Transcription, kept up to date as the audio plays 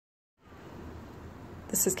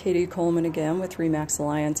This is Katie Coleman again with Remax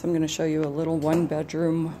Alliance. I'm going to show you a little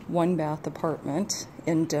one-bedroom, one-bath apartment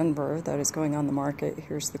in Denver that is going on the market.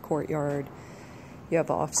 Here's the courtyard. You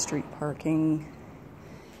have off-street parking.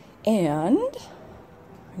 And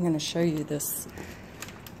I'm going to show you this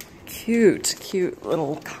cute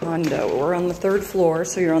little condo. We're on the third floor,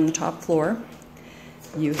 so you're on the top floor.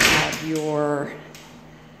 You have your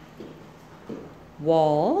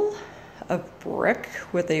wall of brick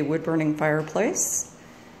with a wood-burning fireplace.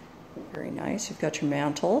 Very nice. You've got your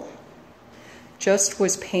mantle. Just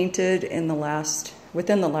was painted in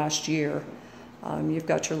within the last year. You've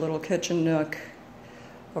got your little kitchen nook.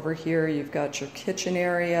 Over here you've got your kitchen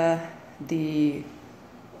area. The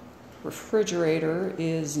refrigerator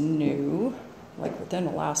is new, like within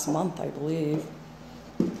the last month, I believe.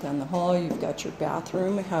 Down the hall you've got your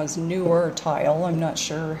bathroom. It has newer tile. I'm not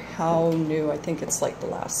sure how new. I think it's like the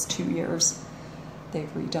last 2 years.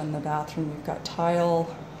 They've redone the bathroom. You've got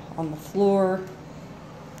tile on the floor.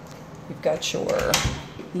 You've got your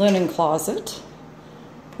linen closet,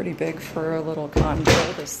 pretty big for a little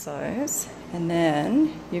condo this size. And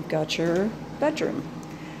then you've got your bedroom.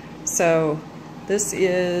 So this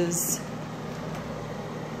is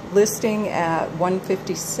listing at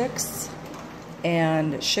 $156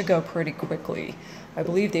 and it should go pretty quickly. I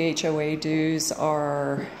believe the HOA dues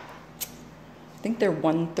are, I think they're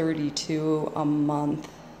 $132 a month.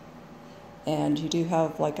 And you do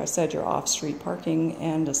have, like I said, your off-street parking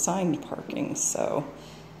and assigned parking. So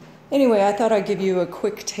anyway, I thought I'd give you a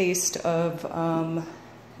quick taste of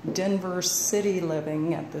Denver city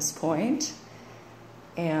living at this point.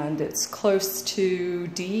 And it's close to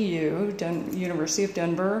DU, University of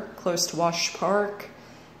Denver, close to Wash Park,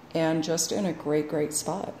 and just in a great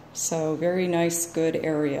spot. So very nice, good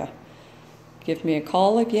area. Give me a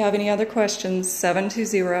call if you have any other questions,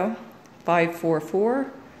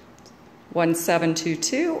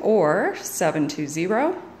 720-544-1722 or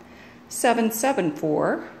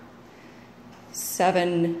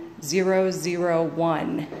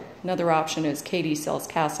 720-774-7001. Another option is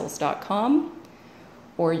katiesellscastles.com,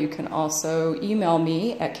 or you can also email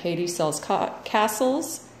me at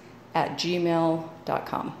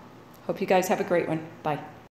katiesellscastles@gmail.com. Hope you guys have a great one. Bye.